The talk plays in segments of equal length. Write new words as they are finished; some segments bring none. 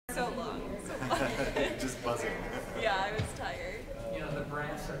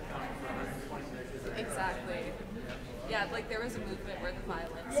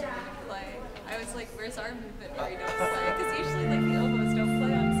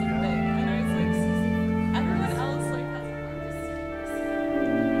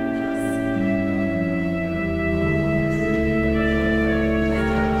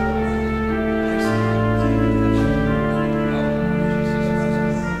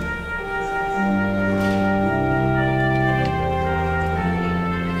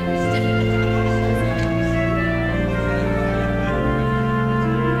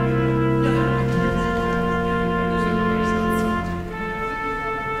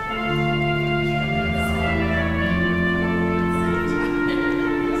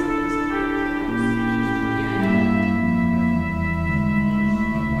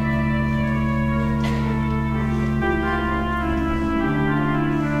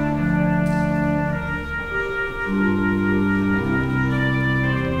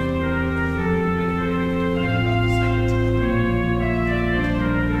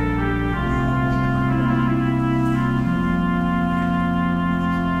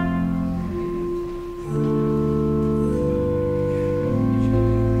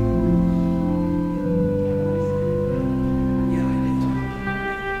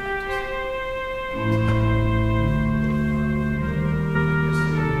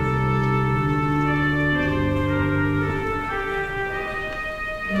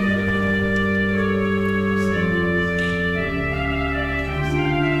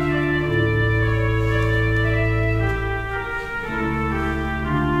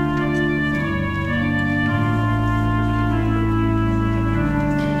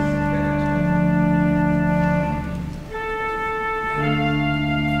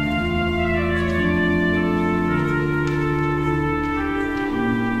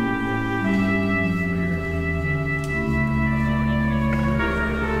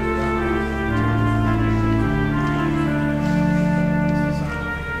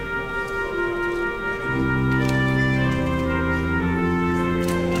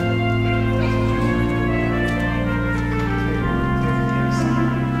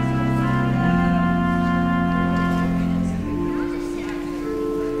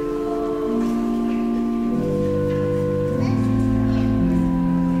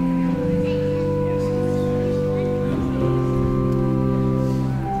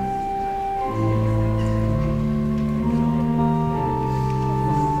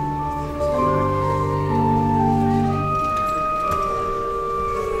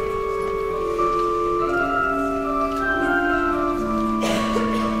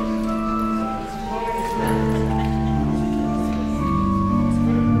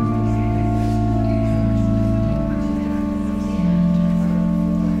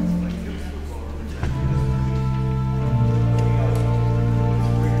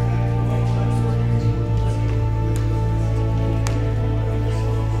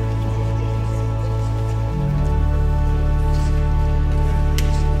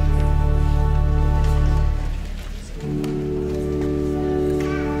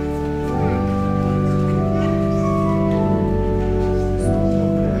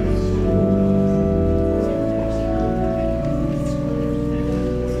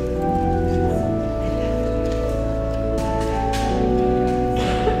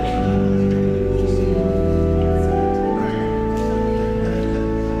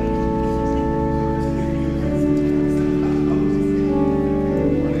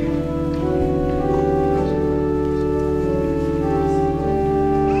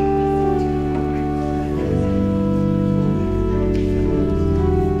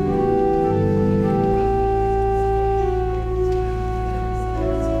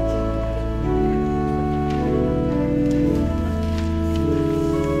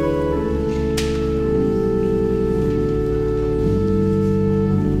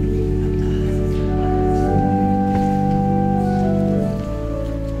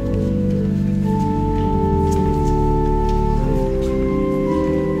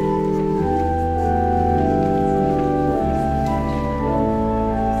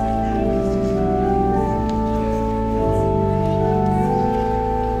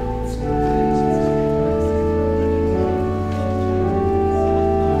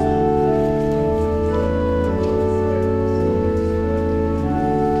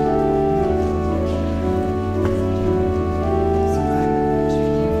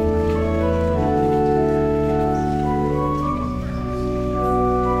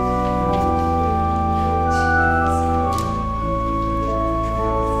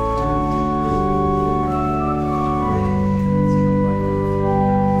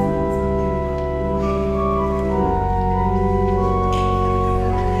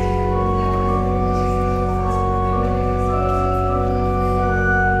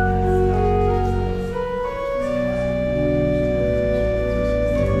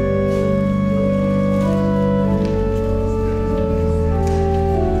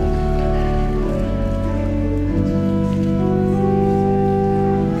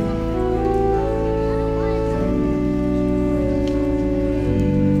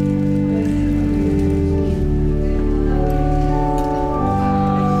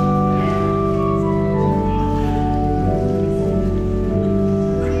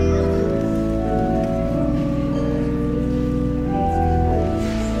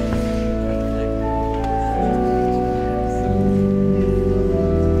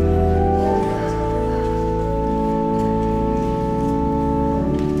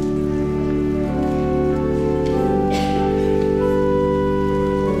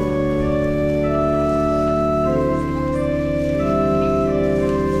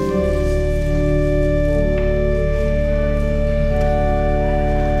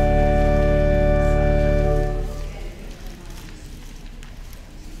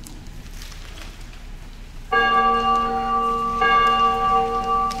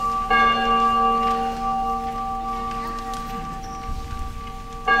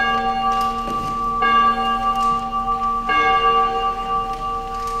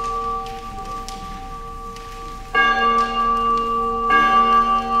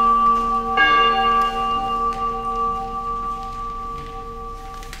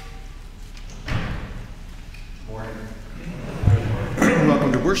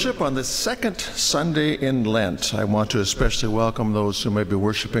worship on the second Sunday in Lent. I want to especially welcome those who may be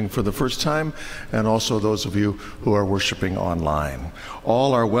worshiping for the first time and also those of you who are worshiping online.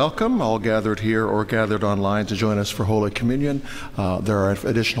 All are welcome, all gathered here or gathered online to join us for Holy Communion. There are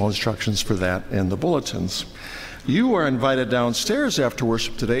additional instructions for that in the bulletins. You are invited downstairs after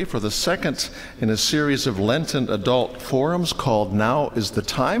worship today for the second in a series of Lenten adult forums called Now is the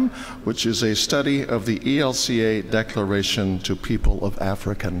Time, which is a study of the ELCA Declaration to People of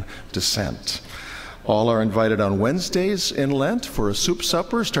African Descent. All are invited on Wednesdays in Lent for a soup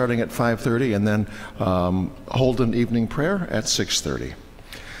supper starting at 5:30 and then hold an evening prayer at 6:30.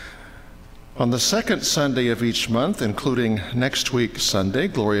 On the second Sunday of each month, including next week Sunday,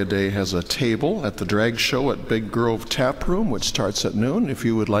 Gloria Dei has a table at the drag show at Big Grove Tap Room, which starts at noon. If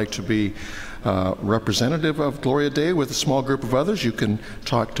you would like to be representative of Gloria Dei with a small group of others, you can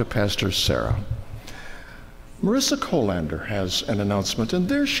talk to Pastor Sarah. Marissa Colander has an announcement, and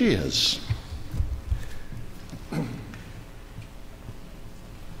there she is.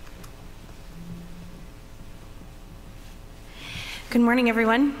 Good morning,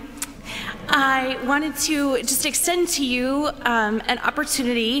 everyone. I wanted to just extend to you an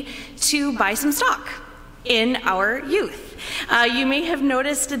opportunity to buy some stock in our youth. You may have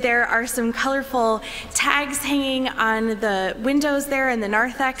noticed there are some colorful tags hanging on the windows there in the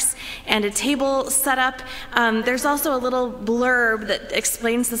narthex and a table set up. There's also a little blurb that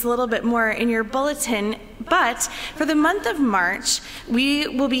explains this a little bit more in your bulletin. But for the month of March, we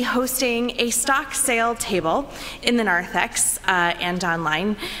will be hosting a stock sale table in the narthex and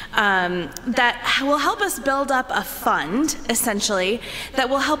online that will help us build up a fund, essentially, that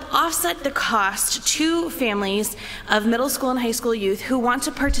will help offset the cost to families of middle school and high school youth who want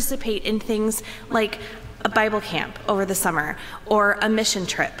to participate in things like a Bible camp over the summer, or a mission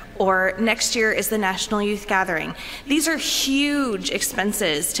trip, or next year is the National Youth Gathering. These are huge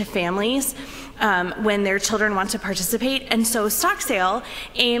expenses to families when their children want to participate, and so Stock Sale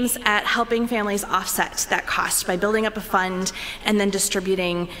aims at helping families offset that cost by building up a fund and then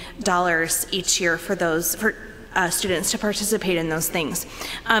distributing dollars each year for students to participate in those things.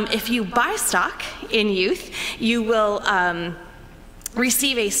 If you buy stock in youth, you will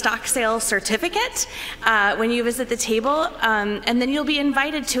receive a stock sale certificate when you visit the table, and then you'll be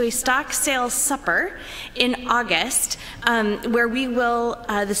invited to a stock sale supper in August where we will,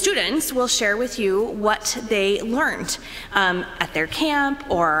 the students will share with you what they learned at their camp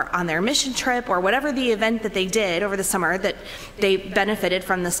or on their mission trip or whatever the event that they did over the summer that they benefited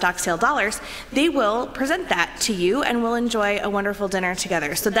from the stock sale dollars. They will present that to you and we'll enjoy a wonderful dinner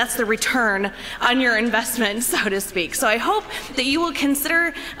together. So that's the return on your investment, so to speak. So I hope that you will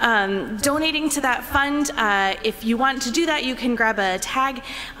consider donating to that fund. If you want to do that, you can grab a tag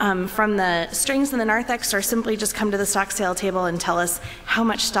from the strings in the narthex or simply just come to the stock sale table and tell us how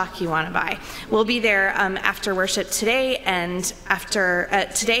much stock you want to buy. We'll be there after worship today and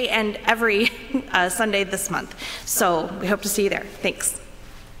every Sunday this month. So we hope to see you there. Thanks.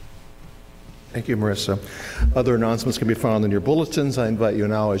 Thank you, Marissa. Other announcements can be found in your bulletins. I invite you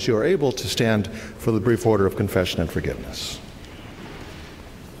now, as you are able, to stand for the brief order of confession and forgiveness.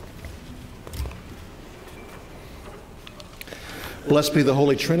 Blessed be the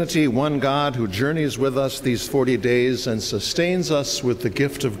Holy Trinity, one God who journeys with us these 40 days and sustains us with the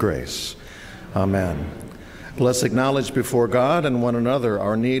gift of grace. Amen. Let's acknowledge before God and one another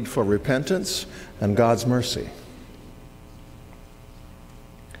our need for repentance and God's mercy.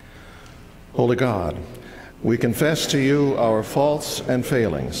 Holy God, we confess to you our faults and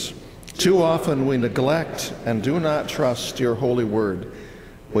failings. Too often we neglect and do not trust your holy word.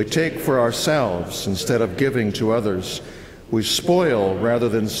 We take for ourselves instead of giving to others. We spoil rather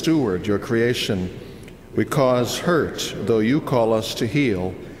than steward your creation. We cause hurt, though you call us to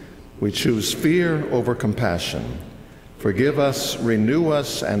heal. We choose fear over compassion. Forgive us, renew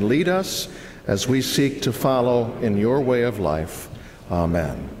us, and lead us as we seek to follow in your way of life.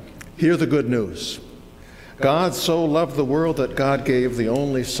 Amen. Hear the good news. God so loved the world that God gave the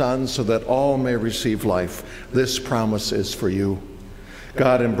only Son so that all may receive life. This promise is for you.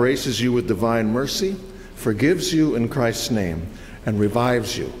 God embraces you with divine mercy, forgives you in Christ's name, and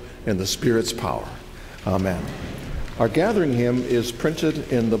revives you in the Spirit's power. Amen. Our gathering hymn is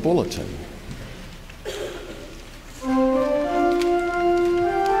printed in the bulletin.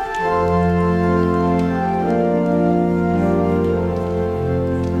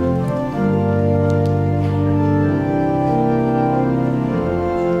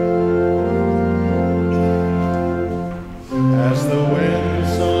 As the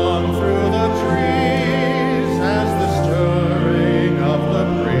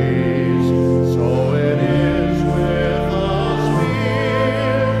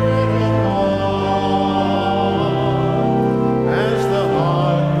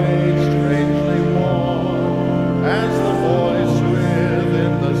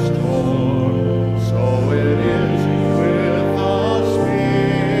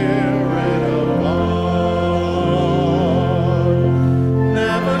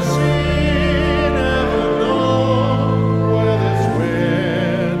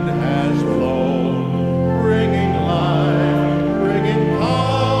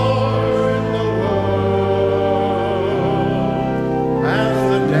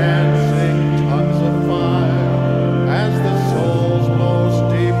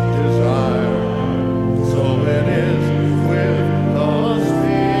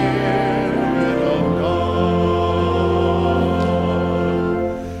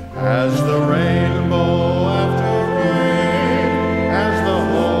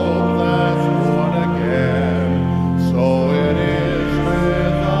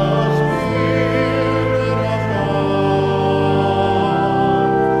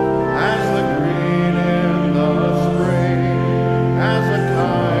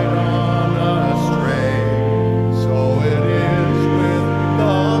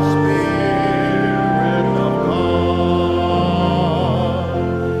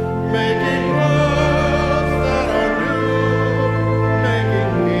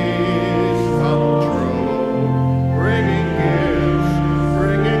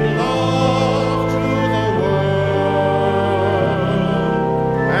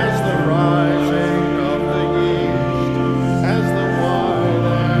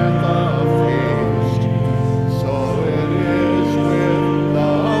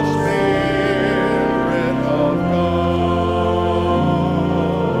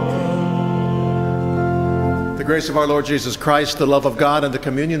grace of our Lord Jesus Christ, the love of God, and the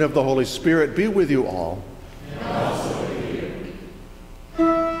communion of the Holy Spirit be with you all. And also with you.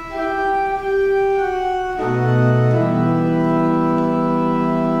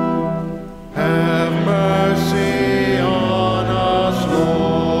 Have mercy on us,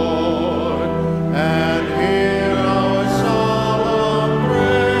 Lord, and hear our solemn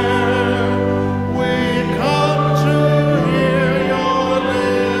prayer. We come to hear your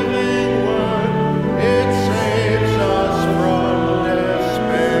living word. It saves us from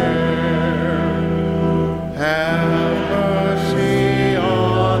despair. Have mercy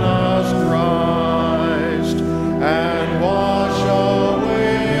on us, Christ, and wash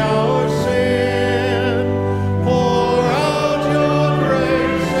away our sin. Pour out your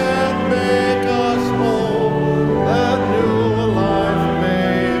grace and make us whole, that new life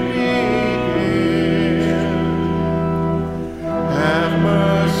may begin. Have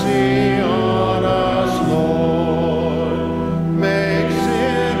mercy on us, Lord. Make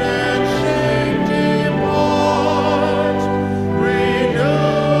sin and shame depart. Renew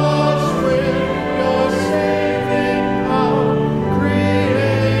us with your saving power.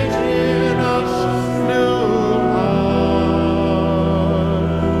 Create in us new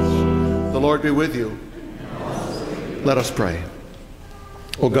hearts. The Lord be with you. Let us pray.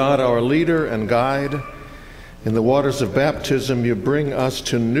 O God, our leader and guide, in the waters of baptism you bring us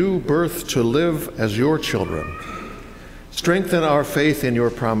to new birth to live as your children. Strengthen our faith in your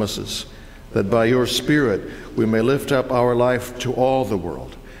promises, that by your Spirit we may lift up our life to all the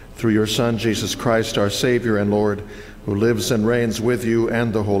world, through your Son, Jesus Christ, our Savior and Lord, who lives and reigns with you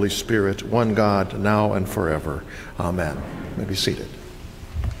and the Holy Spirit, one God, now and forever. Amen. You may be seated.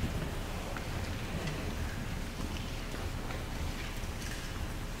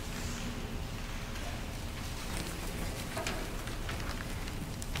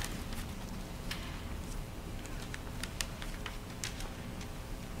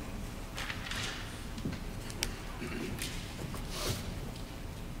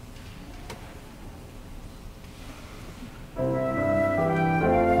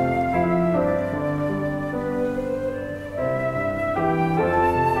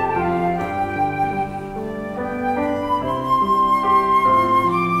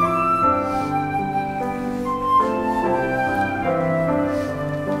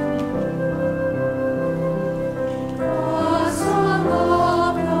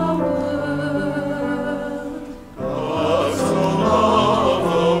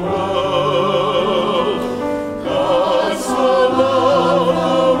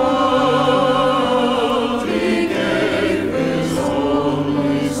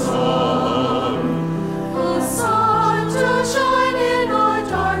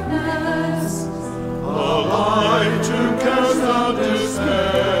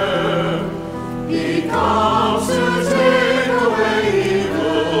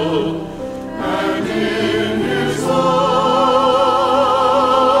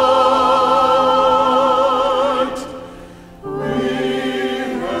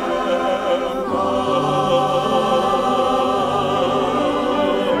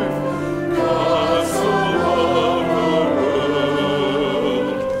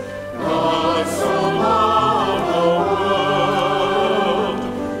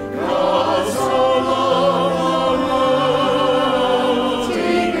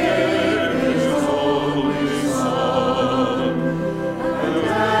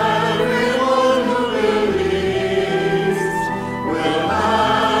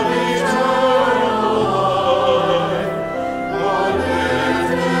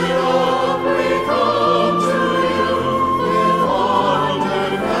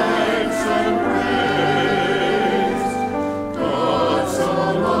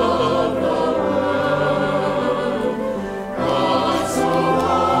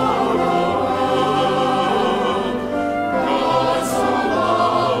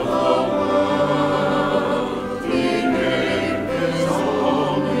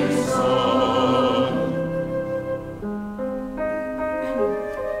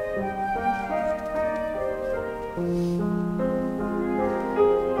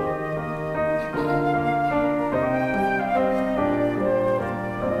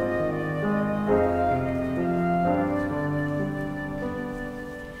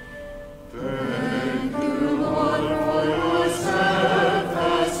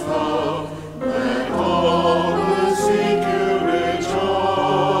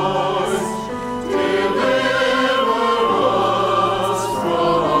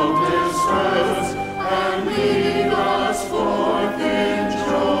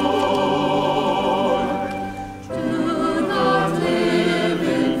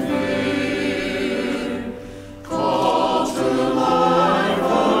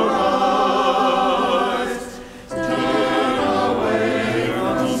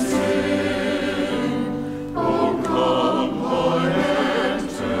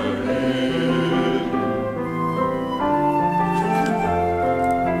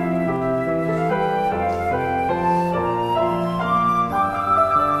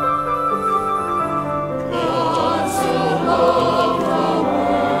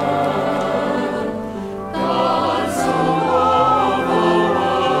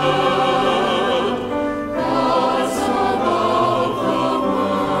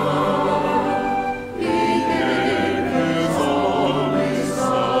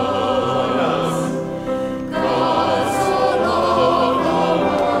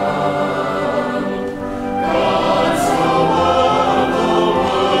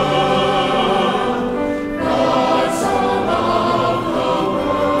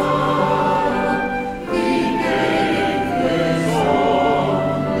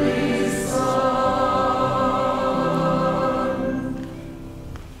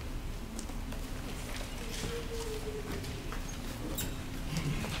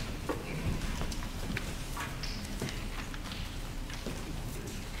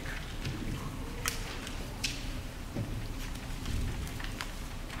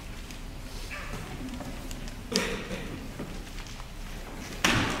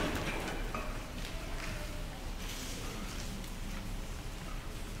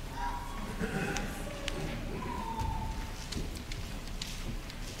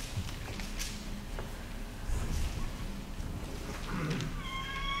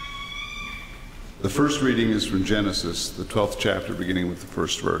 The first reading is from Genesis, the 12th chapter, beginning with the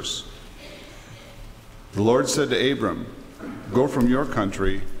first verse. The Lord said to Abram, "Go from your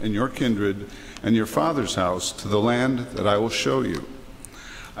country and your kindred and your father's house to the land that I will show you.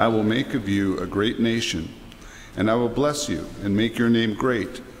 I will make of you a great nation, and I will bless you and make your name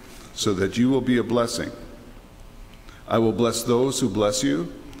great, so that you will be a blessing. I will bless those who bless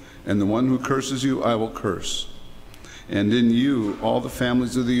you, and the one who curses you I will curse. And in you all the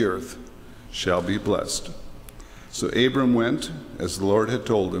families of the earth shall be blessed." So Abram went as the Lord had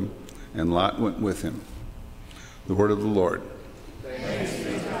told him, and Lot went with him. The word of the Lord. Thanks be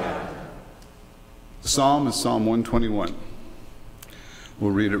to God. The psalm is Psalm 121.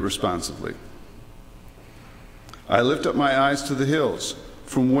 We'll read it responsively. I lift up my eyes to the hills.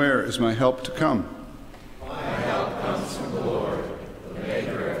 From where is my help to come? My help comes from the Lord, the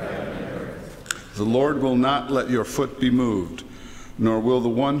maker of heaven and earth. The Lord will not let your foot be moved, nor will the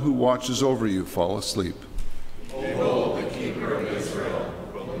one who watches over you fall asleep. Behold, the keeper of Israel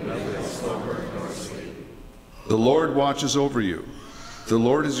will neither slumber nor sleep. The Lord watches over you. The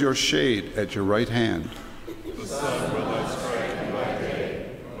Lord is your shade at your right hand. The sun will not strike you by day,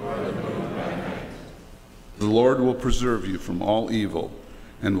 nor the moon by night. The Lord will preserve you from all evil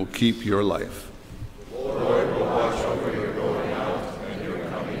and will keep your life. The Lord will watch over your going out and your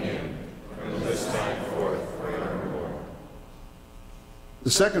coming in, from this time forth forevermore.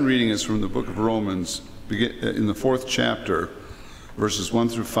 The second reading is from the book of Romans, in the 4th chapter, verses 1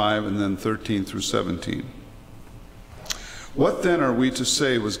 through 5, and then 13 through 17. What then are we to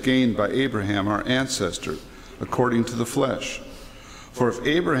say was gained by Abraham, our ancestor, according to the flesh? For if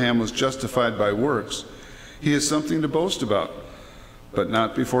Abraham was justified by works, he has something to boast about, but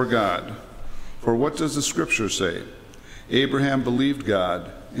not before God. For what does the Scripture say? Abraham believed God,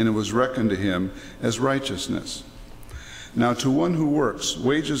 and it was reckoned to him as righteousness. Now to one who works,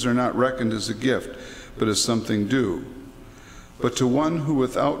 wages are not reckoned as a gift, but as something due. But to one who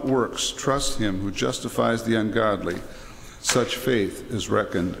without works trusts him who justifies the ungodly, such faith is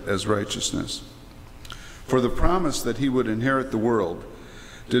reckoned as righteousness. For the promise that he would inherit the world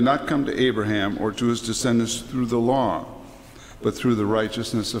did not come to Abraham or to his descendants through the law, but through the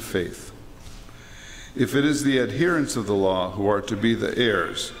righteousness of faith. If it is the adherents of the law who are to be the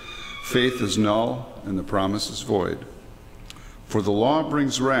heirs, faith is null and the promise is void. For the law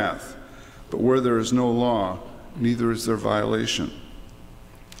brings wrath, but where there is no law, neither is there violation.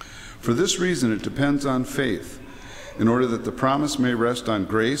 For this reason it depends on faith, in order that the promise may rest on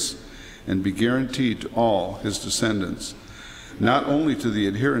grace and be guaranteed to all his descendants, not only to the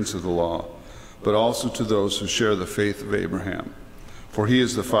adherents of the law, but also to those who share the faith of Abraham, for he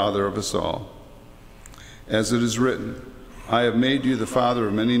is the father of us all. As it is written, I have made you the father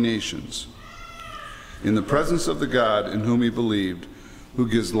of many nations, in the presence of the God in whom he believed, who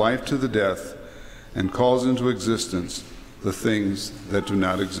gives life to the death and calls into existence the things that do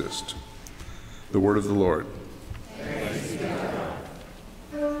not exist. The word of the Lord. Thanks be to God.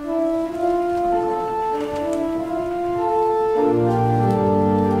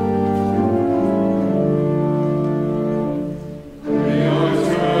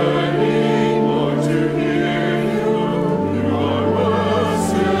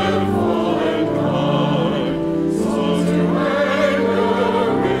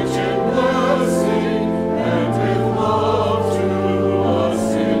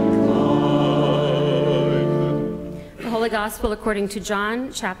 Gospel according to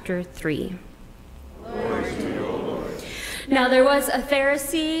John, chapter 3. Now there was a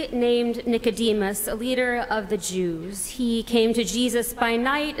Pharisee named Nicodemus, a leader of the Jews. He came to Jesus by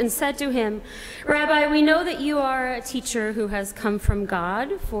night and said to him, Rabbi, we know that you are a teacher who has come from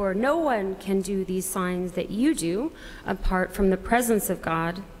God, for no one can do these signs that you do apart from the presence of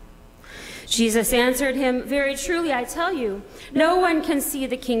God. Jesus answered him, Very truly I tell you, no one can see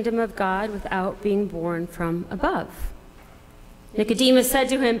the kingdom of God without being born from above. Nicodemus said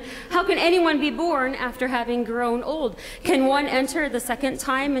to him, How can anyone be born after having grown old? Can one enter the second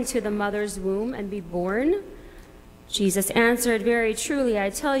time into the mother's womb and be born? Jesus answered, Very truly I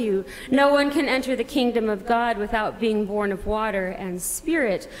tell you, no one can enter the kingdom of God without being born of water and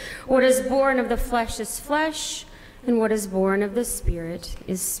spirit. What is born of the flesh is flesh, and what is born of the spirit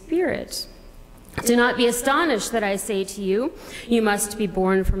is spirit. Do not be astonished that I say to you, you must be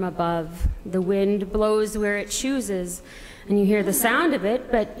born from above. The wind blows where it chooses, and you hear the sound of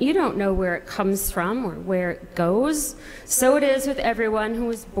it, but you don't know where it comes from or where it goes. So it is with everyone who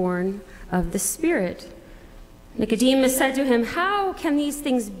is born of the Spirit. Nicodemus said to him, How can these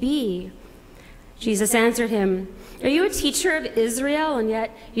things be? Jesus answered him, Are you a teacher of Israel, and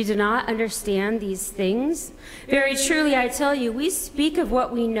yet you do not understand these things? Very truly, I tell you, we speak of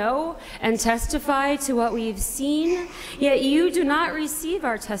what we know and testify to what we've seen, yet you do not receive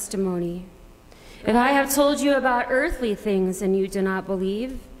our testimony. If I have told you about earthly things and you do not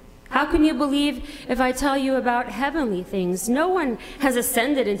believe, how can you believe if I tell you about heavenly things? No one has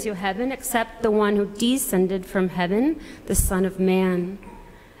ascended into heaven except the one who descended from heaven, the Son of Man.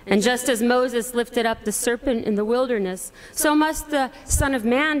 And just as Moses lifted up the serpent in the wilderness, so must the Son of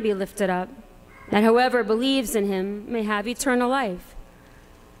Man be lifted up, that whoever believes in him may have eternal life.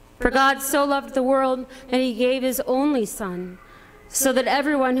 For God so loved the world that he gave his only Son, so that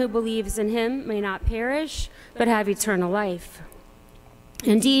everyone who believes in him may not perish, but have eternal life.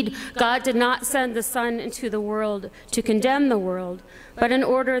 Indeed, God did not send the Son into the world to condemn the world, but in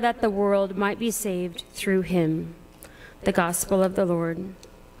order that the world might be saved through him. The Gospel of the Lord.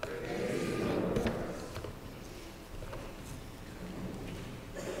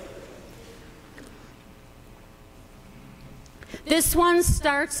 This one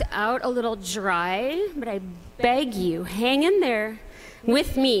starts out a little dry, but I beg you, hang in there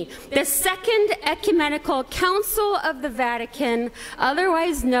with me. The Second Ecumenical Council of the Vatican,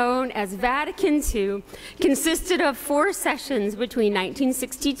 otherwise known as Vatican II, consisted of 4 sessions between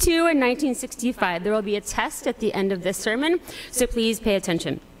 1962 and 1965. There will be a test at the end of this sermon, so please pay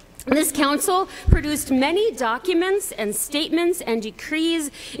attention. This council produced many documents and statements and decrees,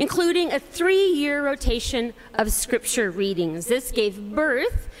 including a 3-year rotation of scripture readings. This gave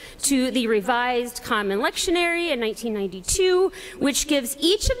birth to the Revised Common Lectionary in 1992, which gives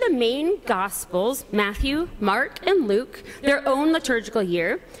each of the main Gospels, Matthew, Mark, and Luke, their own liturgical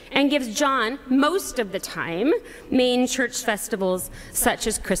year, and gives John, most of the time, main church festivals such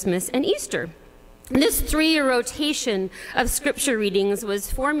as Christmas and Easter. This 3-year rotation of scripture readings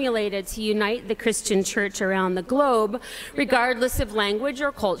was formulated to unite the Christian church around the globe, regardless of language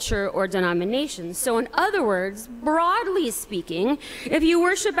or culture or denomination. So in other words, broadly speaking, if you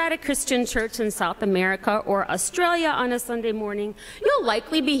worship at a Christian church in South America or Australia on a Sunday morning, you'll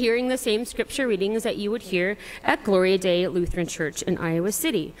likely be hearing the same scripture readings that you would hear at Gloria Dei Lutheran Church in Iowa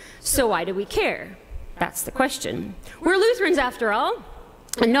City. So why do we care? That's the question. We're Lutherans after all.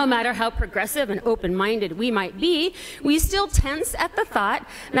 And no matter how progressive and open-minded we might be, we still tense at the thought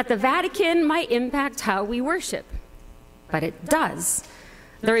that the Vatican might impact how we worship. But it does.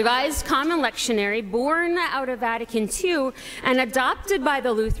 The Revised Common Lectionary, born out of Vatican II and adopted by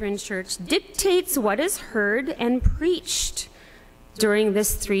the Lutheran Church, dictates what is heard and preached during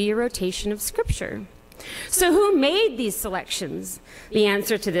this 3-year rotation of Scripture. So who made these selections? The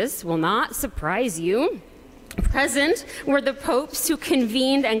answer to this will not surprise you. Present were the popes who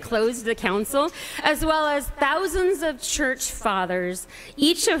convened and closed the council, as well as thousands of church fathers,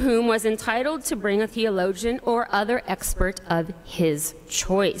 each of whom was entitled to bring a theologian or other expert of his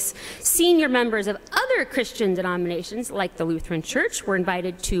choice. Senior members of other Christian denominations, like the Lutheran Church, were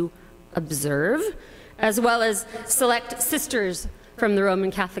invited to observe, as well as select sisters from the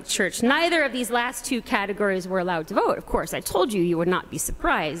Roman Catholic Church. Neither of these last 2 categories were allowed to vote. Of course, I told you, you would not be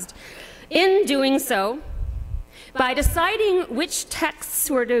surprised. In doing so, by deciding which texts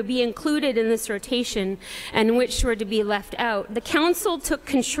were to be included in this rotation and which were to be left out, the council took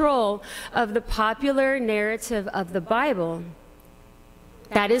control of the popular narrative of the Bible.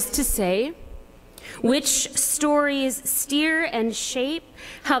 That is to say, which stories steer and shape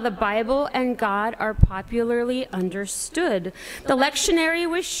how the Bible and God are popularly understood. The lectionary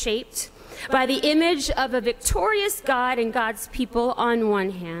was shaped by the image of a victorious God and God's people on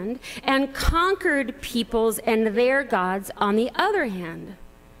one hand, and conquered peoples and their gods on the other hand.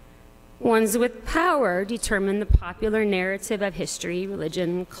 Ones with power determine the popular narrative of history,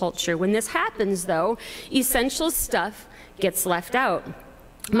 religion, culture. When this happens, though, essential stuff gets left out.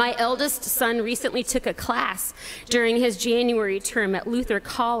 My eldest son recently took a class during his January term at Luther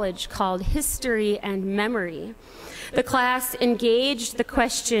College called History and Memory. The class engaged the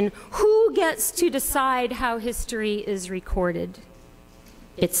question, who gets to decide how history is recorded?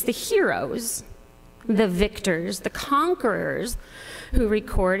 It's the heroes, the victors, the conquerors who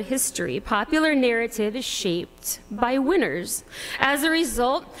record history. Popular narrative is shaped by winners. As a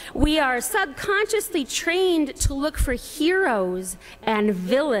result, we are subconsciously trained to look for heroes and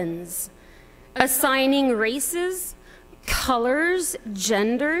villains, assigning races, colors,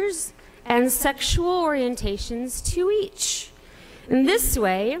 genders, and sexual orientations to each. In this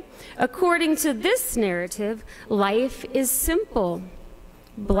way, according to this narrative, life is simple: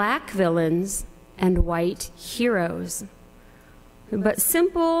 black villains and white heroes. But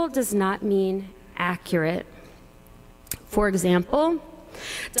simple does not mean accurate. For example,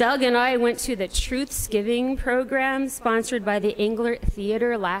 Doug and I went to the Truthsgiving program sponsored by the Englert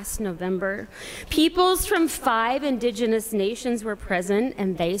Theater last November. Peoples from 5 indigenous nations were present,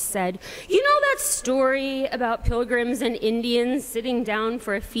 and they said, "You know that story about pilgrims and Indians sitting down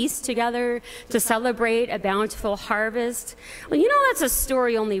for a feast together to celebrate a bountiful harvest? Well, you know that's a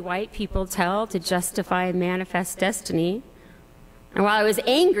story only white people tell to justify manifest destiny." And while I was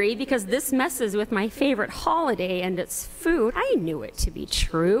angry because this messes with my favorite holiday and its food, I knew it to be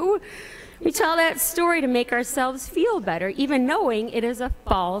true. We tell that story to make ourselves feel better, even knowing it is a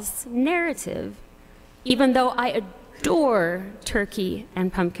false narrative. Even though I adore turkey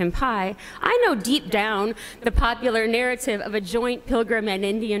and pumpkin pie, I know deep down the popular narrative of a joint Pilgrim and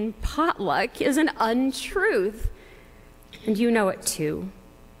Indian potluck is an untruth. And you know it too.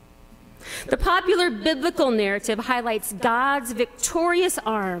 The popular biblical narrative highlights God's victorious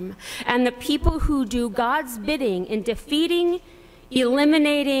arm and the people who do God's bidding in defeating,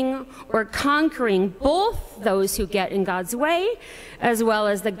 eliminating, or conquering both those who get in God's way, as well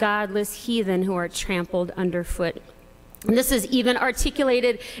as the godless heathen who are trampled underfoot. And this is even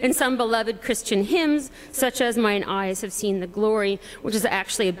articulated in some beloved Christian hymns, such as "Mine Eyes Have Seen the Glory," which is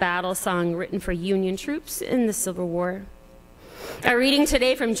actually a battle song written for Union troops in the Civil War. Our reading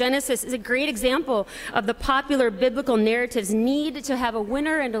today from Genesis is a great example of the popular biblical narrative's need to have a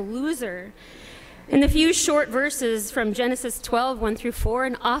winner and a loser. In the few short verses from Genesis 12, 1 through 4,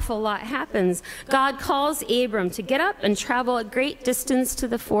 an awful lot happens. God calls Abram to get up and travel a great distance to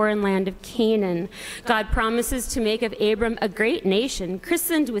the foreign land of Canaan. God promises to make of Abram a great nation,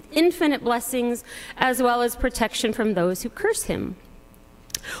 christened with infinite blessings, as well as protection from those who curse him.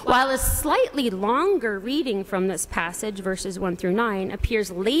 While a slightly longer reading from this passage, verses 1 through 9, appears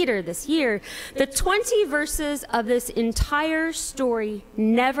later this year, the 20 verses of this entire story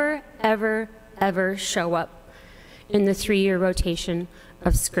never, ever, ever show up in the 3-year rotation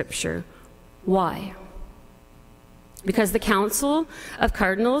of Scripture. Why? Because the Council of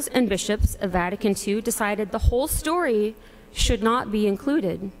Cardinals and Bishops of Vatican II decided the whole story should not be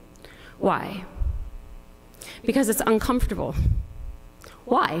included. Why? Because it's uncomfortable.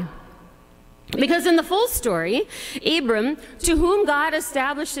 Why? Because in the full story, Abram, to whom God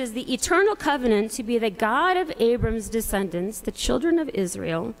establishes the eternal covenant to be the God of Abram's descendants, the children of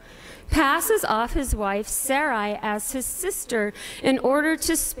Israel, passes off his wife Sarai as his sister in order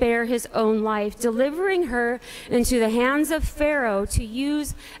to spare his own life, delivering her into the hands of Pharaoh to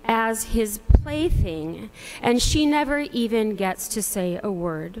use as his plaything, and she never even gets to say a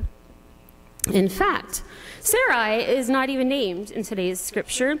word. In fact, Sarai is not even named in today's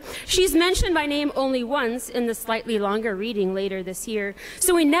scripture. She's mentioned by name only once in the slightly longer reading later this year,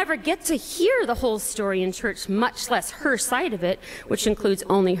 so we never get to hear the whole story in church, much less her side of it, which includes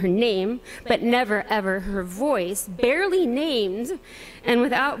only her name, but never ever her voice. Barely named, and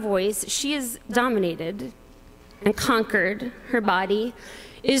without voice, she is dominated and conquered. Her body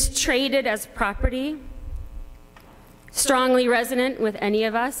is traded as property. Strongly resonant with any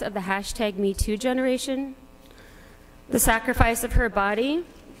of us of the hashtag #MeToo generation. The sacrifice of her body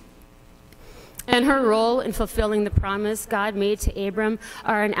and her role in fulfilling the promise God made to Abram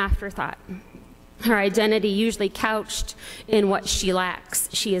are an afterthought. Her identity usually couched in what she lacks.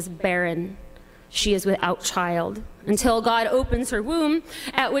 She is barren. She is without child, until God opens her womb,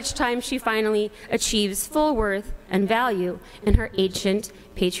 at which time she finally achieves full worth and value in her ancient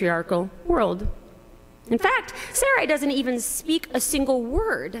patriarchal world. In fact, Sarai doesn't even speak a single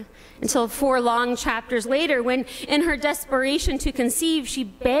word until 4 long chapters later, when in her desperation to conceive, she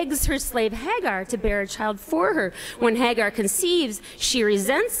begs her slave Hagar to bear a child for her. When Hagar conceives, she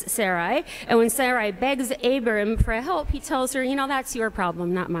resents Sarai, and when Sarai begs Abram for help, he tells her, "You know, that's your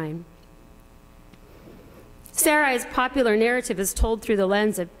problem, not mine." Sarai's popular narrative is told through the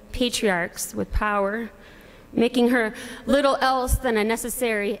lens of patriarchs with power, making her little else than a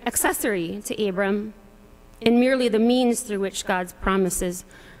necessary accessory to Abram, and merely the means through which God's promises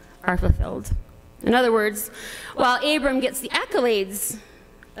are fulfilled. In other words, while Abram gets the accolades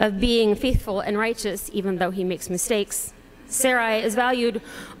of being faithful and righteous, even though he makes mistakes, Sarai is valued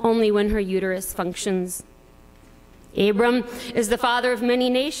only when her uterus functions. Abram is the father of many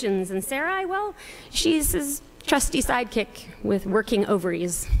nations, and Sarai, well, she's his trusty sidekick with working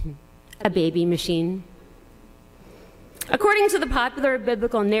ovaries, a baby machine. According to the popular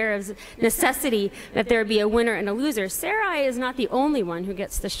biblical narrative's necessity that there be a winner and a loser, Sarai is not the only one who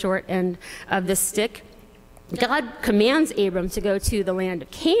gets the short end of the stick. God commands Abram to go to the land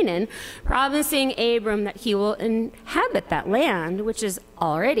of Canaan, promising Abram that he will inhabit that land, which is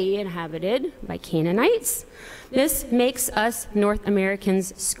already inhabited by Canaanites. This makes us North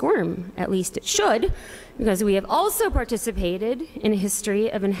Americans squirm, at least it should, because we have also participated in a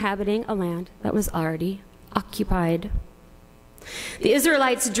history of inhabiting a land that was already occupied. The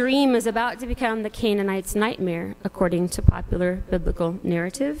Israelites' dream is about to become the Canaanites' nightmare, according to popular biblical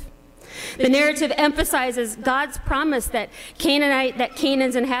narrative. The narrative emphasizes God's promise that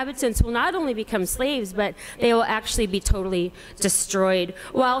Canaan's inhabitants will not only become slaves, but they will actually be totally destroyed.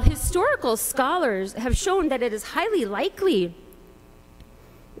 While historical scholars have shown that it is highly likely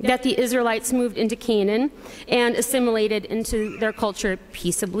that the Israelites moved into Canaan and assimilated into their culture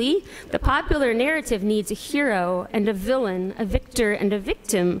peaceably, the popular narrative needs a hero and a villain, a victor and a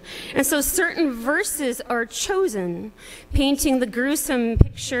victim. And so certain verses are chosen, painting the gruesome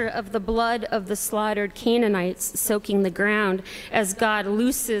picture of the blood of the slaughtered Canaanites soaking the ground as God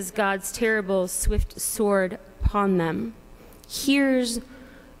looses God's terrible swift sword upon them. Here's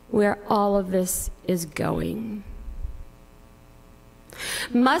where all of this is going.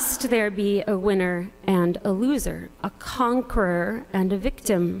 Must there be a winner and a loser, a conqueror and a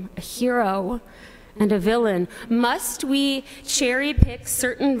victim, a hero and a villain? Must we cherry pick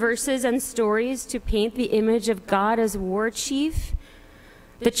certain verses and stories to paint the image of God as war chief,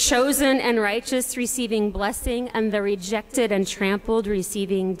 the chosen and righteous receiving blessing and the rejected and trampled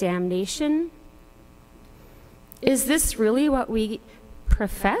receiving damnation? Is this really what we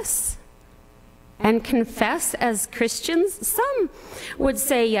profess and confess as Christians? Some would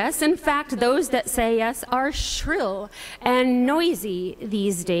say yes. In fact, those that say yes are shrill and noisy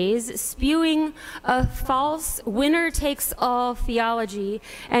these days, spewing a false winner-takes-all theology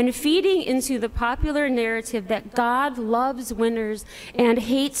and feeding into the popular narrative that God loves winners and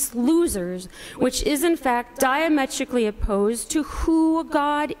hates losers, which is in fact diametrically opposed to who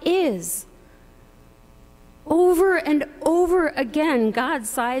God is. Over and over again, God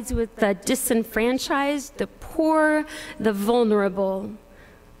sides with the disenfranchised, the poor, the vulnerable.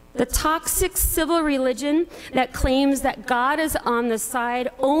 The toxic civil religion that claims that God is on the side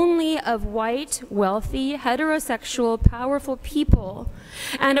only of white, wealthy, heterosexual, powerful people,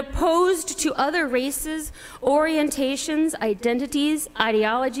 and opposed to other races, orientations, identities,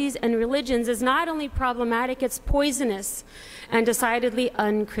 ideologies, and religions is not only problematic, it's poisonous and decidedly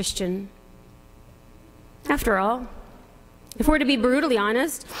un-Christian. After all, if we're to be brutally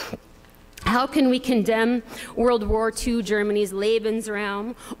honest, how can we condemn World War II Germany's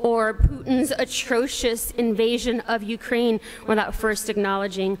Lebensraum or Putin's atrocious invasion of Ukraine without first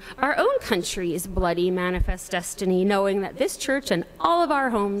acknowledging our own country's bloody manifest destiny, knowing that this church and all of our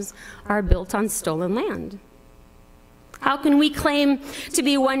homes are built on stolen land? How can we claim to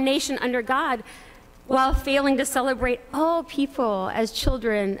be one nation under God while failing to celebrate all people as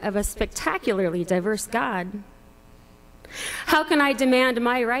children of a spectacularly diverse God? How can I demand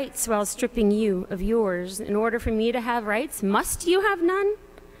my rights while stripping you of yours? In order for me to have rights, must you have none?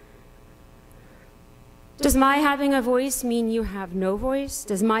 Does my having a voice mean you have no voice?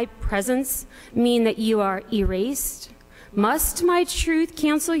 Does my presence mean that you are erased? Must my truth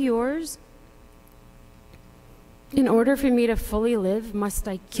cancel yours? In order for me to fully live, must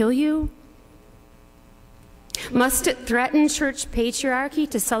I kill you? Must it threaten church patriarchy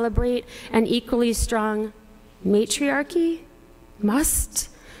to celebrate an equally strong matriarchy? Must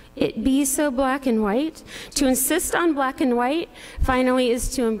it be so black and white? To insist on black and white, finally, is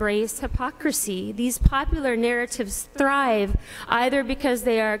to embrace hypocrisy. These popular narratives thrive either because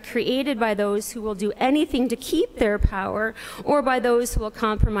they are created by those who will do anything to keep their power, or by those who will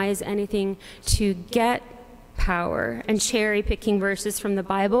compromise anything to get power, and cherry-picking verses from the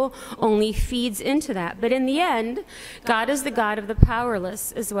Bible only feeds into that. But in the end, God is the God of the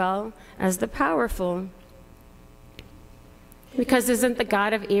powerless as well as the powerful. Because isn't the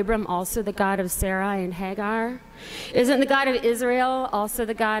God of Abram also the God of Sarai and Hagar? Isn't the God of Israel also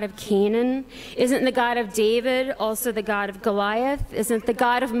the God of Canaan? Isn't the God of David also the God of Goliath? Isn't the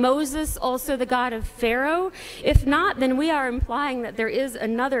God of Moses also the God of Pharaoh? If not, then we are implying that there is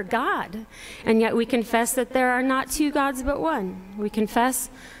another God. And yet we confess that there are not two gods but one. We confess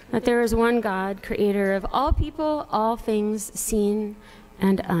that there is one God, creator of all people, all things seen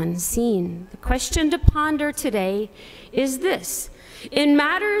and unseen. The question to ponder today is this: In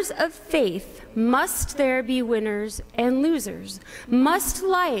matters of faith, must there be winners and losers? Must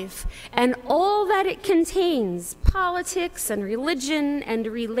life and all that it contains, politics and religion and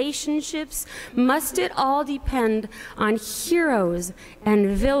relationships, must it all depend on heroes and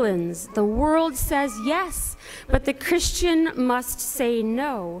villains? The world says yes, but the Christian must say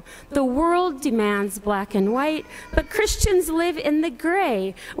no. The world demands black and white, but Christians live in the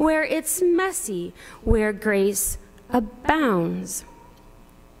gray, where it's messy, where grace abounds.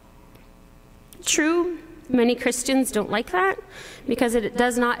 True, many Christians don't like that because it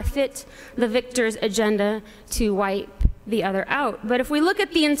does not fit the victor's agenda to wipe the other out. But if we look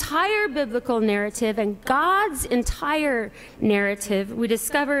at the entire biblical narrative and God's entire narrative, we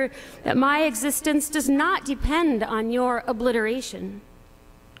discover that my existence does not depend on your obliteration.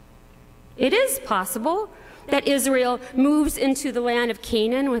 It is possible that Israel moves into the land of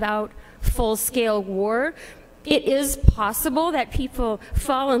Canaan without full-scale war. It is possible that people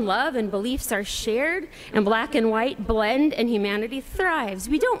fall in love and beliefs are shared and black and white blend and humanity thrives.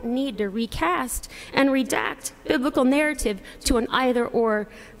 We don't need to recast and redact biblical narrative to an either-or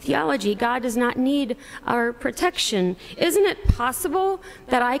theology. God does not need our protection. Isn't it possible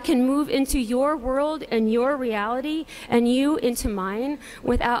that I can move into your world and your reality and you into mine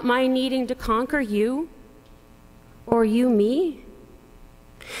without my needing to conquer you or you me?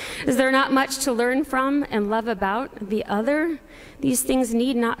 Is there not much to learn from and love about the other? These things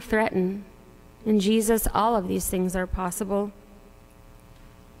need not threaten. In Jesus, all of these things are possible.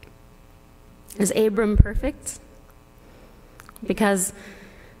 Is Abram perfect? Because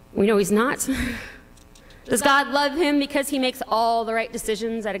we know he's not. Does God love him because he makes all the right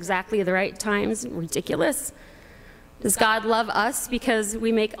decisions at exactly the right times? Ridiculous. Does God love us because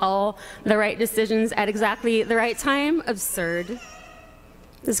we make all the right decisions at exactly the right time? Absurd.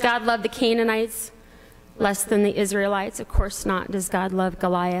 Does God love the Canaanites less than the Israelites? Of course not. Does God love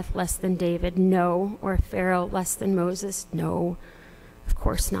Goliath less than David? No. Or Pharaoh less than Moses? No. Of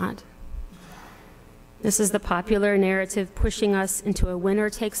course not. This is the popular narrative pushing us into a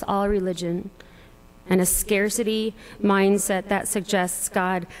winner-takes-all religion and a scarcity mindset that suggests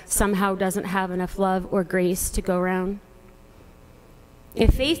God somehow doesn't have enough love or grace to go around.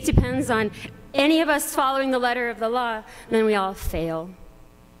 If faith depends on any of us following the letter of the law, then we all fail.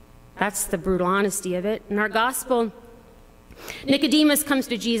 That's the brutal honesty of it. In our gospel, Nicodemus comes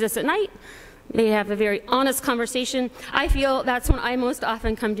to Jesus at night. They have a very honest conversation. I feel that's when I most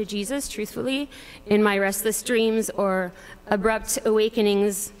often come to Jesus, truthfully, in my restless dreams or abrupt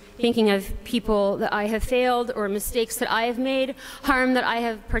awakenings, thinking of people that I have failed or mistakes that I have made, harm that I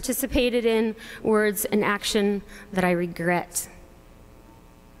have participated in, words and action that I regret.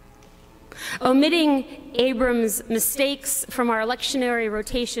 Omitting Abram's mistakes from our lectionary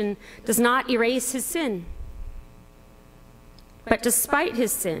rotation does not erase his sin. But despite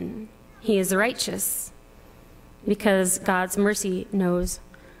his sin, he is righteous because God's mercy knows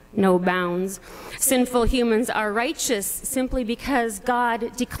no bounds. Sinful humans are righteous simply because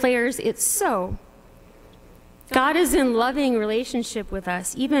God declares it so. God is in loving relationship with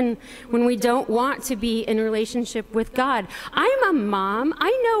us, even when we don't want to be in relationship with God. I'm a mom.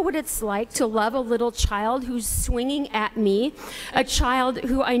 I know what it's like to love a little child who's swinging at me, a child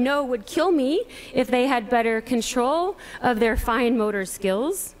who I know would kill me if they had better control of their fine motor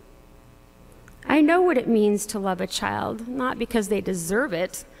skills. I know what it means to love a child, not because they deserve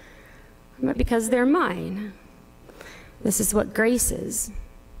it, but because they're mine. This is what grace is.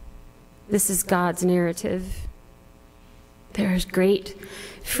 This is God's narrative. There's great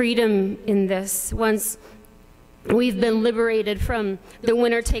freedom in this. Once we've been liberated from the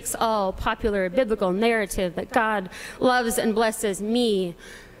winner-takes-all popular biblical narrative that God loves and blesses me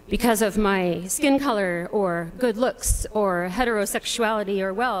because of my skin color or good looks or heterosexuality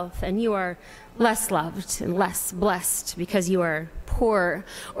or wealth, and you are less loved and less blessed because you are poor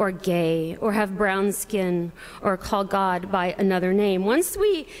or gay or have brown skin or call God by another name. Once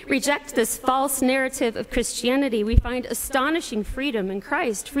we reject this false narrative of Christianity, we find astonishing freedom in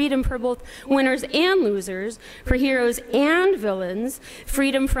Christ. Freedom for both winners and losers, for heroes and villains,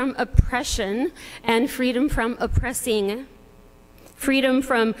 freedom from oppression and freedom from oppressing. Freedom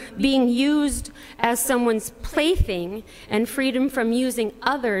from being used as someone's plaything, and freedom from using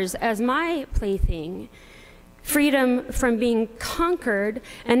others as my plaything. Freedom from being conquered,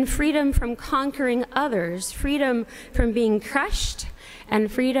 and freedom from conquering others. Freedom from being crushed,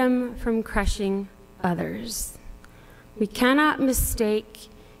 and freedom from crushing others. We cannot mistake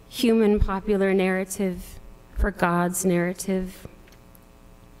human popular narrative for God's narrative.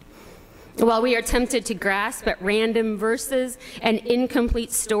 While we are tempted to grasp at random verses and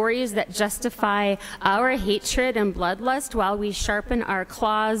incomplete stories that justify our hatred and bloodlust, while we sharpen our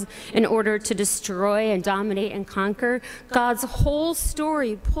claws in order to destroy and dominate and conquer, God's whole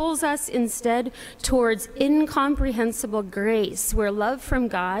story pulls us instead towards incomprehensible grace, where love from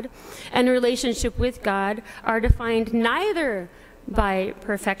God and relationship with God are defined neither by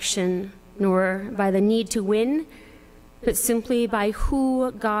perfection nor by the need to win, but simply by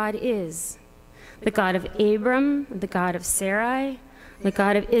who God is. The God of Abram, the God of Sarai, the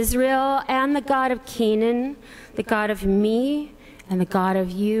God of Israel, and the God of Canaan, the God of me, and the God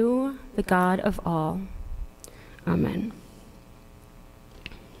of you, the God of all. Amen.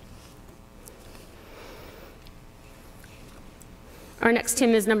 Our next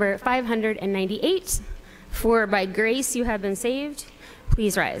hymn is number 598, For by Grace You Have Been Saved.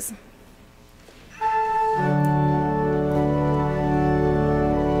 Please rise.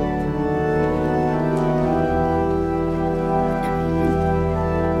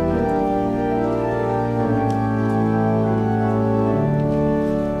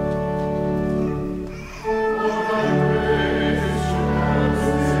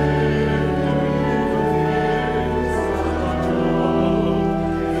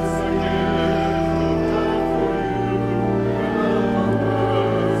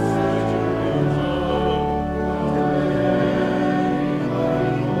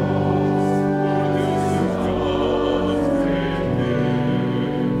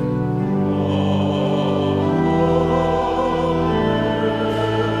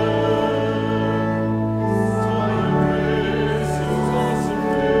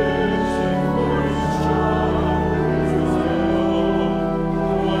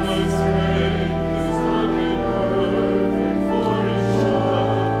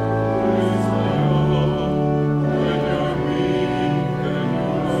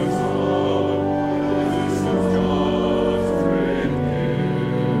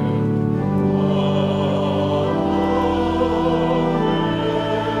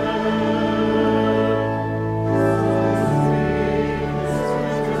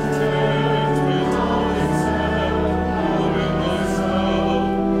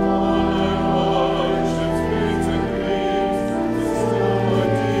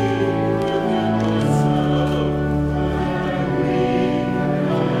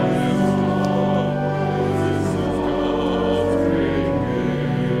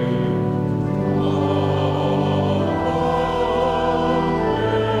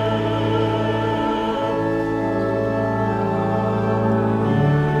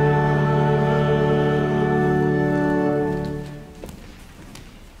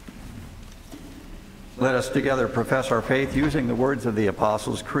 Let us together profess our faith using the words of the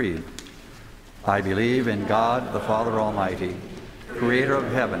Apostles' Creed. I believe in God, the Father Almighty, creator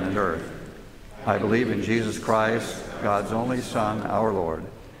of heaven and earth. I believe in Jesus Christ, God's only Son, our Lord,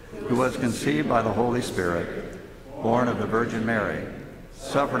 who was conceived by the Holy Spirit, born of the Virgin Mary,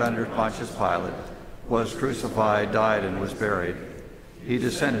 suffered under Pontius Pilate, was crucified, died, and was buried. He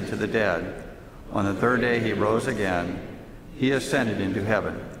descended to the dead. On the third day he rose again. He ascended into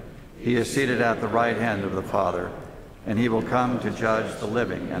heaven. He is seated at the right hand of the Father, and he will come to judge the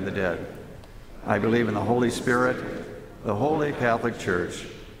living and the dead. I believe in the Holy Spirit, the Holy Catholic Church,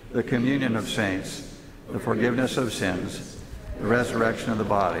 the communion of saints, the forgiveness of sins, the resurrection of the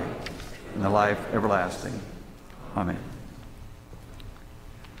body, and the life everlasting. Amen.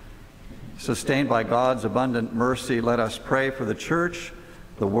 Sustained by God's abundant mercy, let us pray for the Church,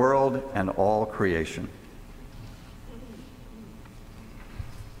 the world, and all creation.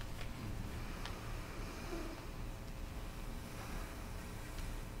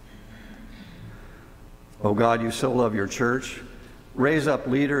 O God, you so love your church. Raise up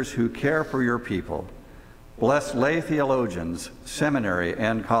leaders who care for your people. Bless lay theologians, seminary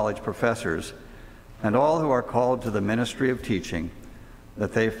and college professors, and all who are called to the ministry of teaching,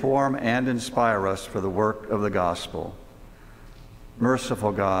 that they form and inspire us for the work of the gospel.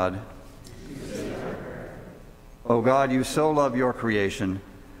 Merciful God, O God, you so love your creation.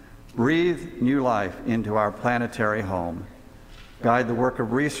 Breathe new life into our planetary home. Guide the work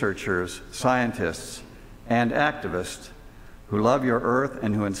of researchers, scientists, and activists who love your earth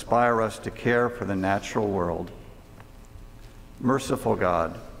and who inspire us to care for the natural world. Merciful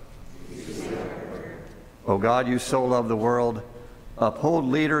God, O God, you so love the world. Uphold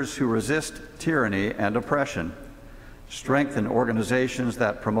leaders who resist tyranny and oppression. Strengthen organizations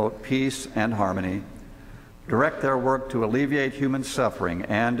that promote peace and harmony. Direct their work to alleviate human suffering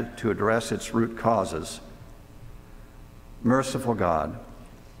and to address its root causes. Merciful God,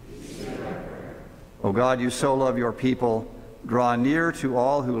 O God, you so love your people. draw near to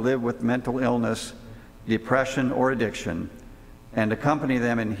all who live with mental illness, depression, or addiction, and accompany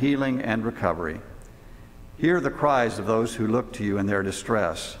them in healing and recovery. Hear the cries of those who look to you in their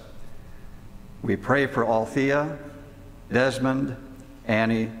distress. We pray for Althea, Desmond,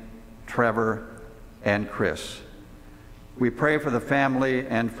 Annie, Trevor, and Chris. We pray for the family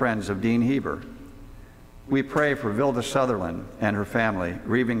and friends of Dean Heber. We pray for Vilda Sutherland and her family,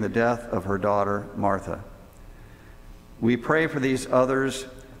 grieving the death of her daughter, Martha. We pray for these others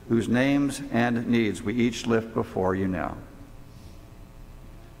whose names and needs we each lift before you now.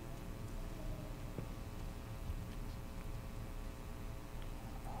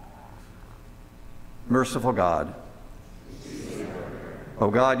 Merciful God, O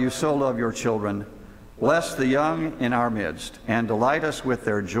God, you so love your children. Bless the young in our midst and delight us with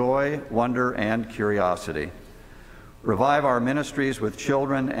their joy, wonder, and curiosity. Revive our ministries with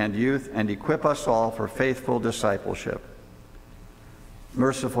children and youth and equip us all for faithful discipleship.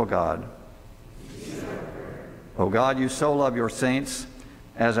 Merciful God, O God, you so love your saints.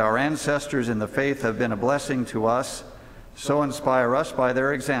 As our ancestors in the faith have been a blessing to us, so inspire us by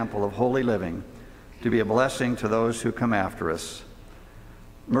their example of holy living to be a blessing to those who come after us.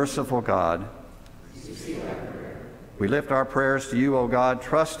 Merciful God, we lift our prayers to you, O God,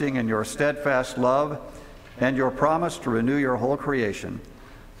 trusting in your steadfast love and your promise to renew your whole creation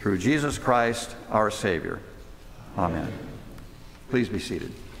through Jesus Christ, our Savior. Amen. Please be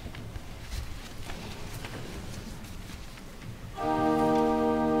seated.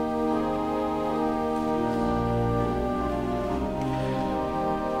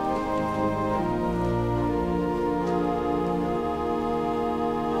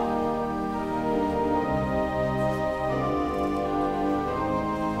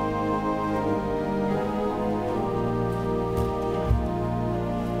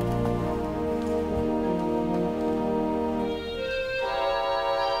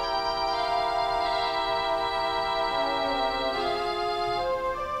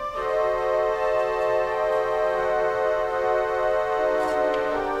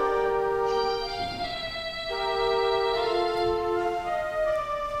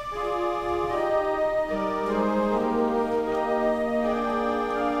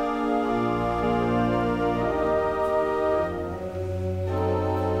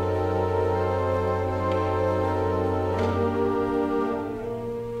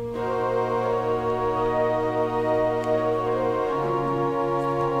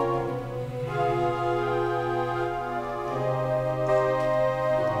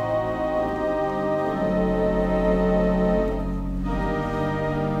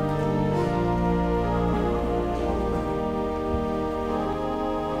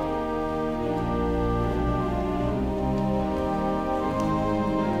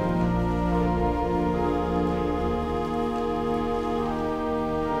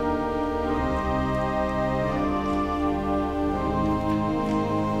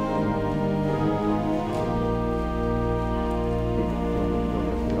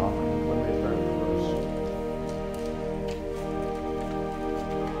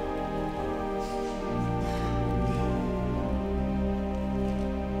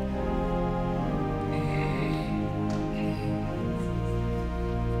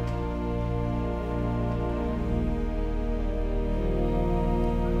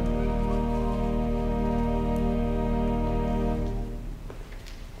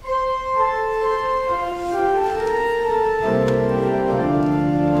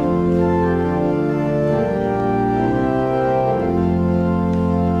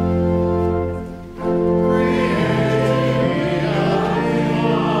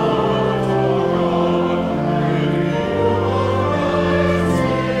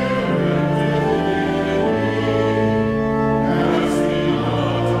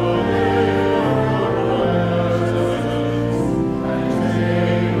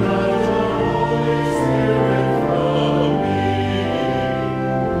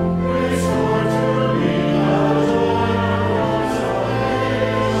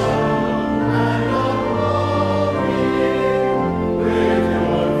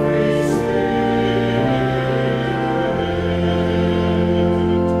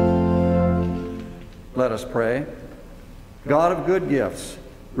 Let us pray. God of good gifts,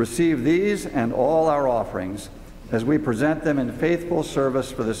 receive these and all our offerings as we present them in faithful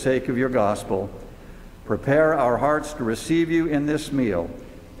service for the sake of your gospel. Prepare our hearts to receive you in this meal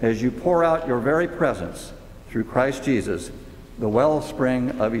as you pour out your very presence through Christ Jesus, the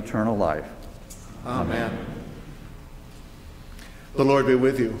wellspring of eternal life. Amen. The Lord be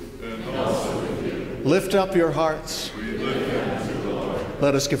with you. And also with you. Lift up your hearts. We lift them to the Lord.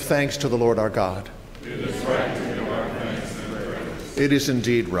 Let us give thanks to the Lord our God. It is right to give our thanks and it is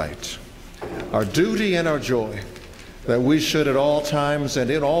indeed right, our duty and our joy, that we should at all times and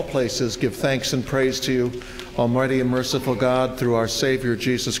in all places give thanks and praise to you, Almighty and merciful God, through our Savior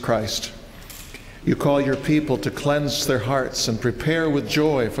Jesus Christ. You call your people to cleanse their hearts and prepare with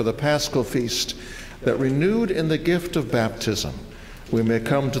joy for the Paschal feast, that renewed in the gift of baptism, we may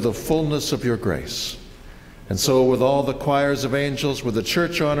come to the fullness of your grace. And so with all the choirs of angels, with the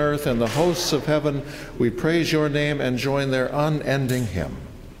church on earth and the hosts of heaven, we praise your name and join their unending hymn.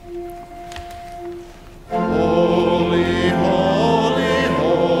 Holy, holy,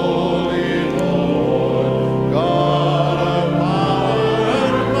 holy Lord, God of power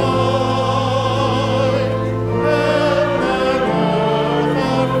and might, heaven and earth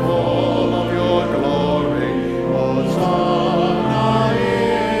are full of your glory. Hosanna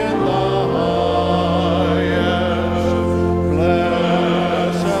in the highest.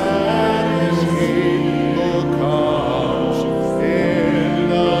 Blessed is he who comes in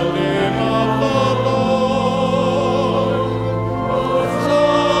the name of the Lord.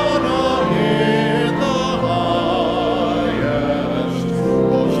 Hosanna in the highest.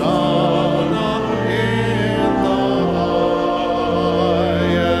 Hosanna in the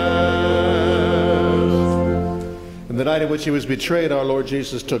highest. In the night in which he was betrayed, our Lord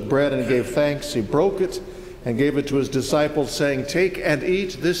Jesus took bread and gave thanks. He broke it and gave it to his disciples, saying, "Take and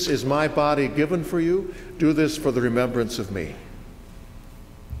eat. This is my body given for you. Do this for the remembrance of me."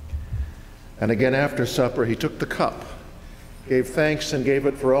 And again after supper, he took the cup, gave thanks, and gave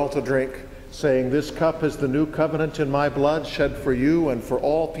it for all to drink, saying, "This cup is the new covenant in my blood, shed for you and for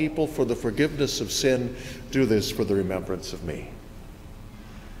all people for the forgiveness of sin. Do this for the remembrance of me."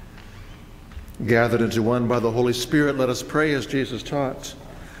 Gathered into one by the Holy Spirit, let us pray as Jesus taught.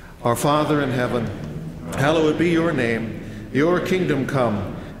 Our Father in heaven, hallowed be your name. Your kingdom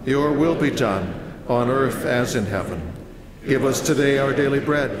come, your will be done, on earth as in heaven. Give us today our daily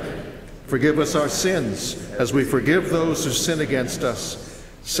bread. Forgive us our sins, as we forgive those who sin against us.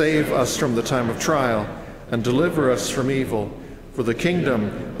 Save us from the time of trial, and deliver us from evil. For the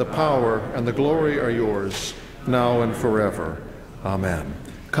kingdom, the power, and the glory are yours, now and forever. Amen.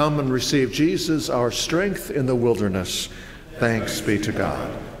 Come and receive Jesus, our strength in the wilderness. Thanks be to God.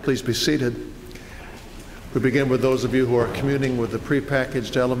 Please be seated. We begin with those of you who are communing with the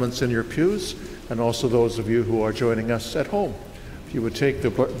prepackaged elements in your pews, and also those of you who are joining us at home. If you would take the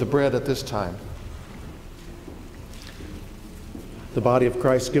bread at this time. The body of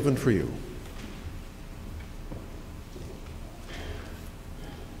Christ given for you.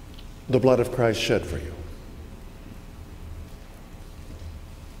 The blood of Christ shed for you.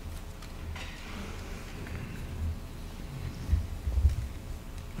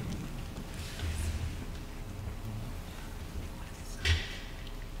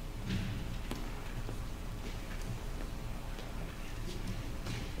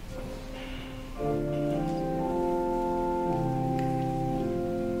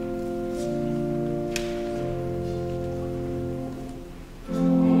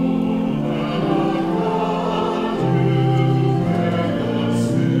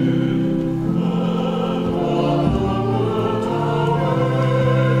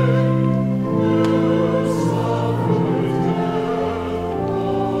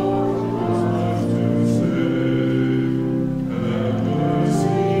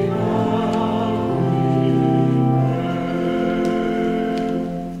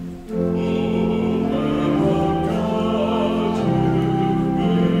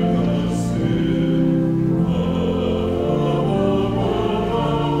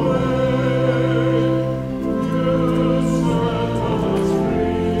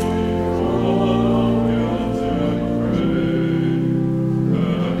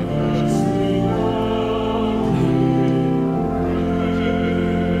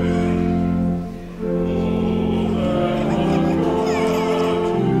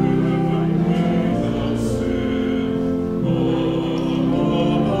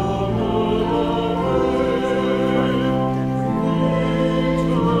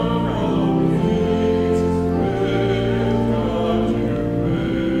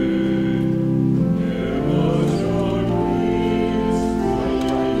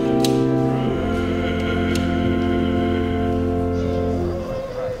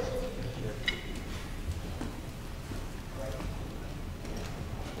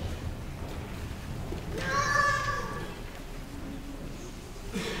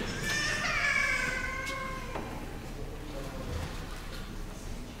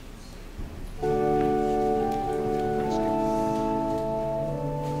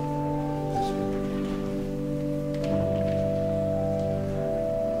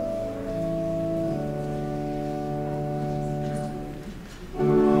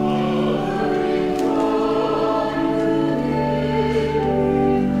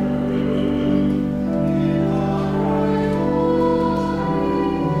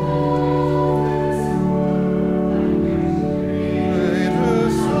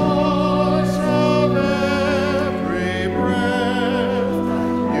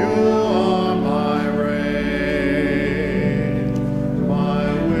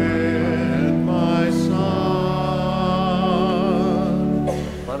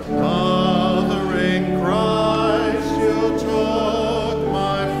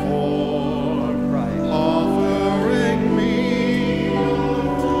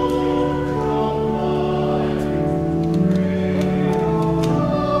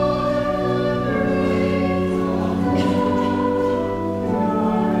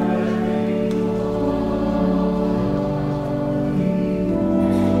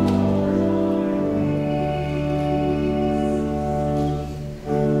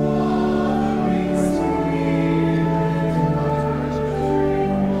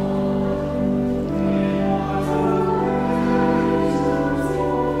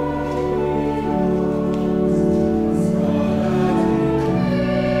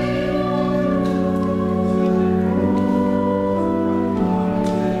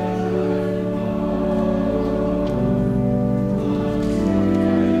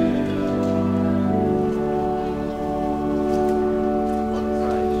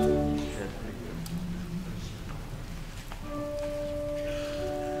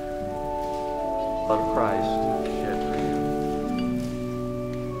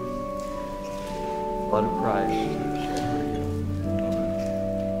 Blood of Christ.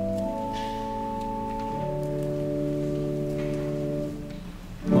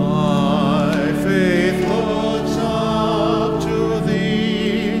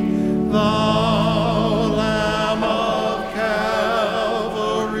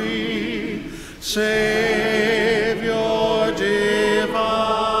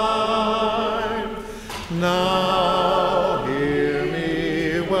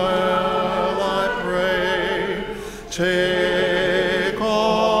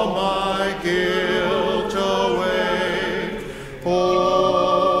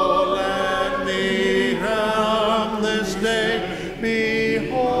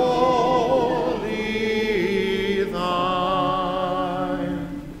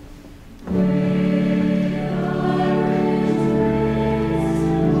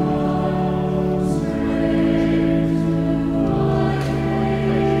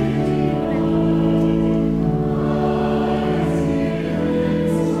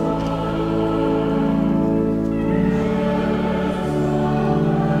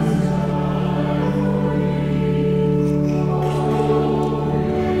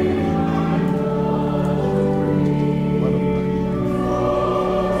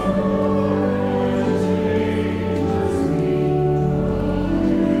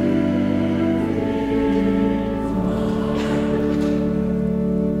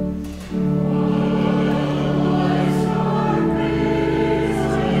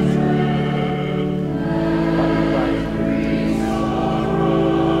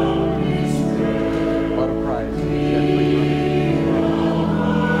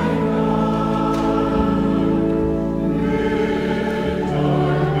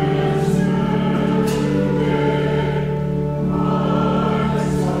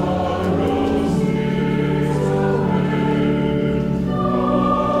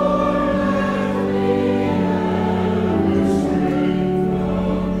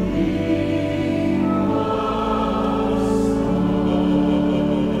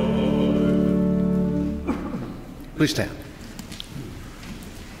 Please stand.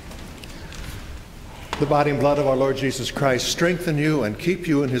 The body and blood of our Lord Jesus Christ strengthen you and keep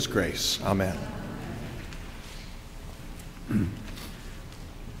you in his grace. Amen.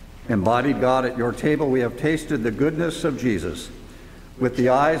 Embodied God, at your table we have tasted the goodness of Jesus. With the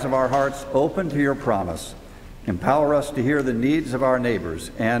eyes of our hearts open to your promise, empower us to hear the needs of our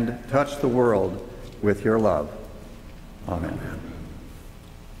neighbors and touch the world with your love. Amen.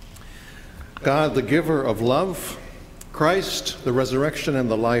 God, the giver of love, Christ, the resurrection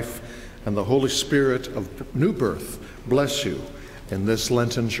and the life, and the Holy Spirit of new birth, bless you in this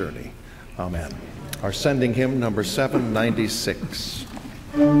Lenten journey. Amen. Our sending hymn, number 796.